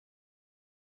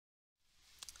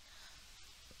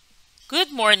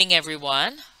Good morning,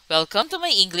 everyone. Welcome to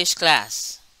my English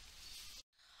class.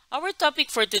 Our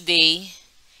topic for today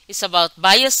is about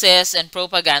biases and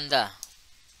propaganda.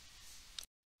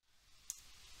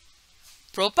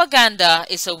 Propaganda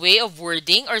is a way of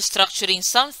wording or structuring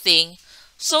something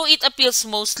so it appeals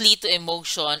mostly to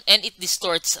emotion and it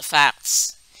distorts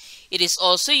facts. It is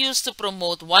also used to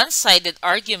promote one-sided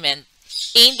argument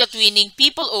aimed at winning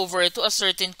people over to a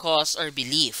certain cause or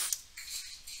belief.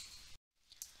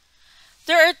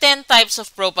 There are 10 types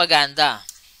of propaganda.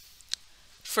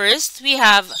 First, we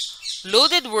have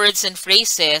loaded words and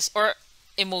phrases or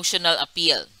emotional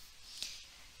appeal.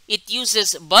 It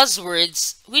uses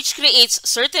buzzwords which creates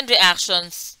certain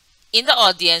reactions in the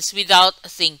audience without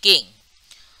thinking.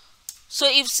 So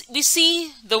if we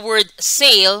see the word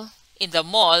sale in the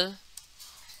mall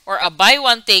or a buy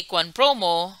one take one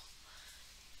promo,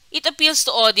 it appeals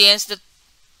to audience that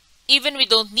even we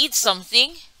don't need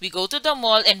something, we go to the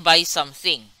mall and buy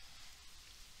something.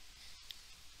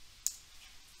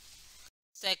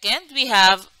 Second, we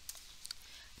have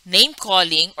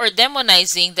name-calling or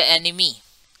demonizing the enemy.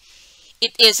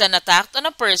 It is an attack on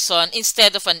a person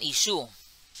instead of an issue.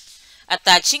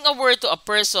 Attaching a word to a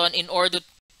person in order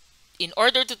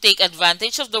to take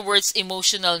advantage of the word's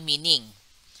emotional meaning.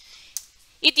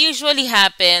 It usually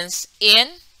happens in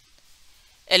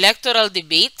electoral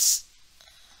debates,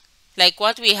 like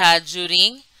what we had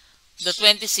during the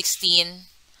 2016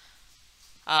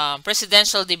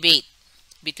 presidential debate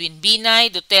between Binay,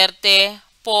 Duterte,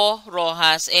 Po,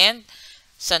 Rojas, and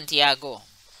Santiago.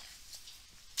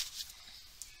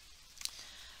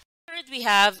 Third, we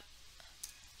have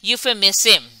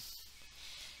euphemism.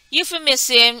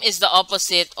 Euphemism is the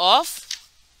opposite of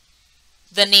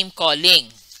the name calling.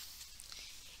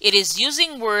 It is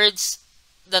using words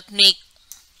that make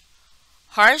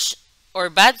harsh or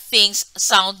bad things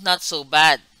sound not so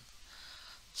bad.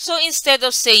 So instead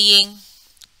of saying,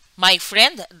 my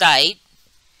friend died,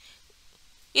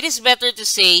 it is better to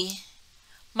say,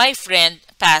 my friend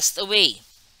passed away.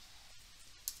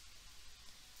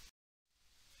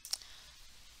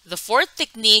 The fourth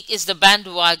technique is the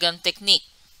bandwagon technique.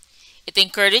 It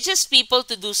encourages people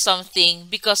to do something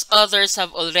because others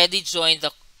have already joined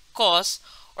the cause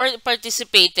or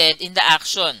participated in the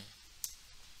action.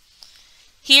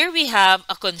 Here we have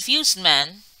a confused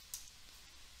man,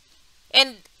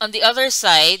 and on the other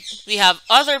side, we have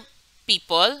other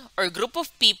people or group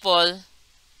of people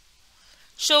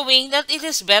showing that it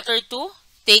is better to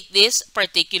take this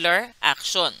particular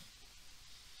action.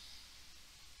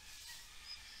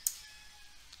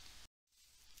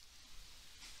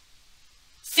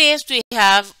 Fifth, we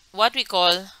have what we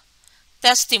call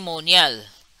testimonial.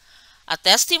 A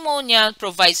testimonial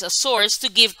provides a source to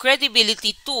give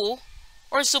credibility to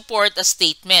or support a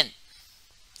statement.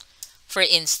 For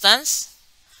instance,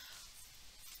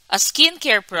 a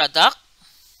skincare product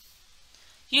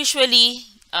usually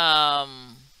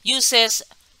uses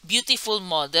beautiful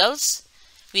models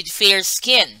with fair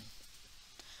skin.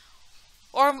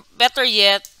 Or better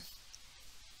yet,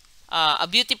 a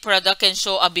beauty product can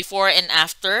show a before and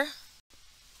after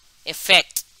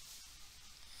effect.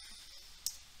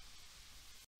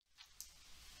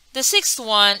 The sixth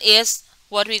one is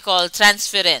what we call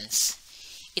transference.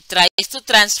 It tries to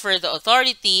transfer the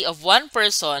authority of one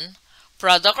person,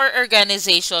 product, or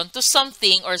organization to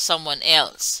something or someone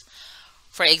else.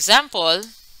 For example,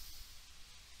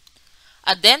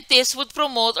 a dentist would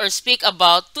promote or speak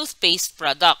about toothpaste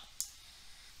product.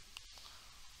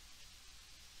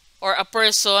 Or a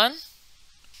person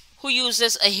who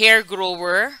uses a hair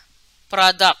grower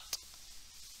product.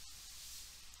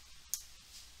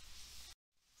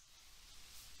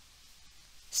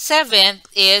 Seventh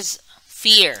is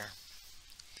fear.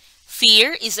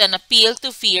 Fear is an appeal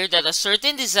to fear that a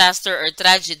certain disaster or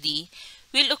tragedy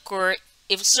will occur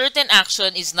if certain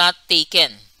action is not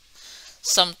taken.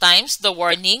 Sometimes the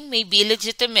warning may be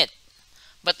legitimate,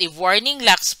 but if warning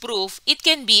lacks proof, it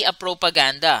can be a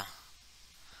propaganda.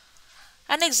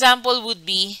 An example would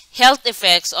be health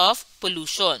effects of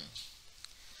pollution.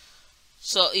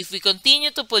 So if we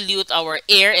continue to pollute our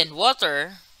air and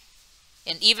water,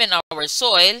 and even our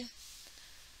soil,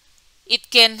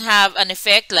 it can have an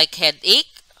effect like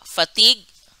headache, fatigue,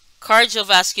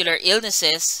 cardiovascular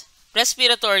illnesses,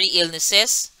 respiratory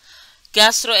illnesses,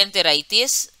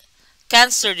 gastroenteritis,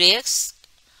 cancer risk,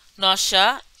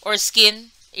 nausea, or skin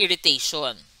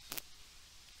irritation.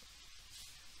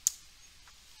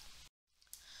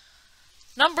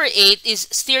 Number 8 is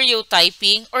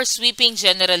stereotyping or sweeping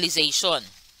generalization.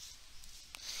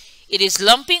 It is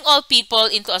lumping all people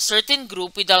into a certain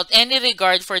group without any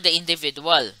regard for the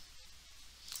individual.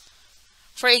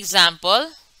 For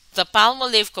example, The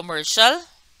Palmolive commercial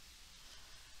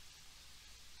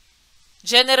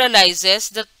generalizes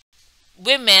that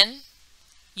women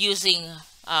using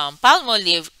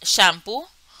Palmolive shampoo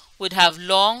would have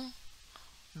long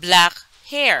black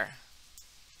hair.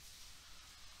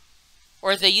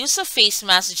 Or the use of face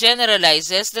masks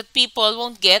generalizes that people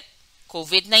won't get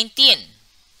COVID-19.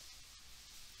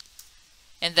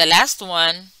 And the last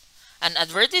one, an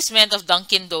advertisement of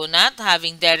Dunkin' Donut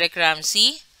having Derek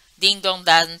Ramsey, Ding Dong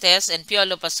Dantes, and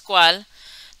Piolo Pascual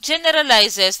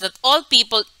generalizes that all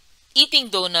people eating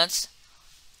donuts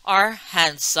are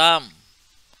handsome.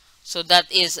 So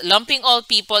that is lumping all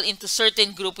people into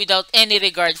certain group without any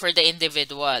regard for the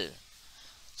individual.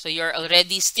 So you're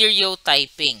already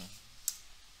stereotyping.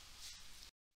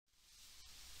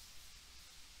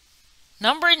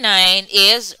 Number 9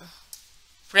 is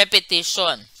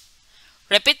repetition.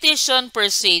 Repetition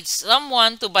persuades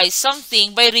someone to buy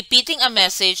something by repeating a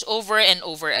message over and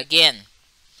over again.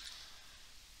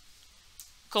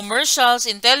 Commercials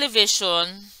in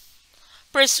television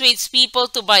persuades people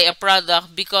to buy a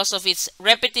product because of its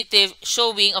repetitive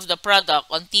showing of the product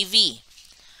on TV,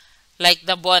 like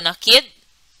the Buona Kid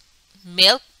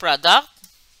milk product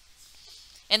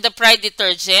and the Pride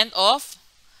detergent of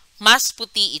Mas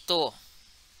Puti Ito.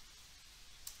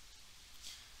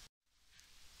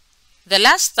 The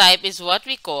last type is what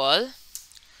we call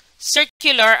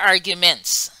circular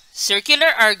arguments. Circular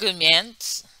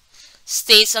arguments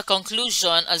states a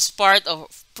conclusion as part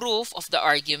of proof of the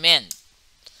argument.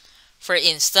 For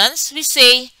instance, we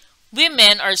say,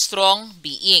 women are strong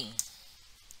being.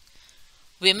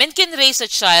 Women can raise a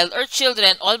child or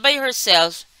children all by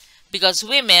herself because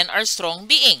women are strong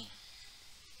being.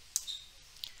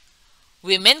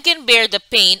 Women can bear the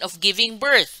pain of giving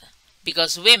birth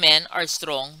because women are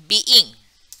strong being.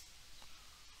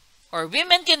 Or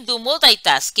women can do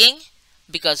multitasking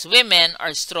because women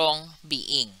are strong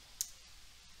being.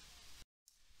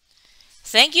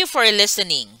 Thank you for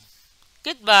listening.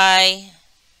 Goodbye.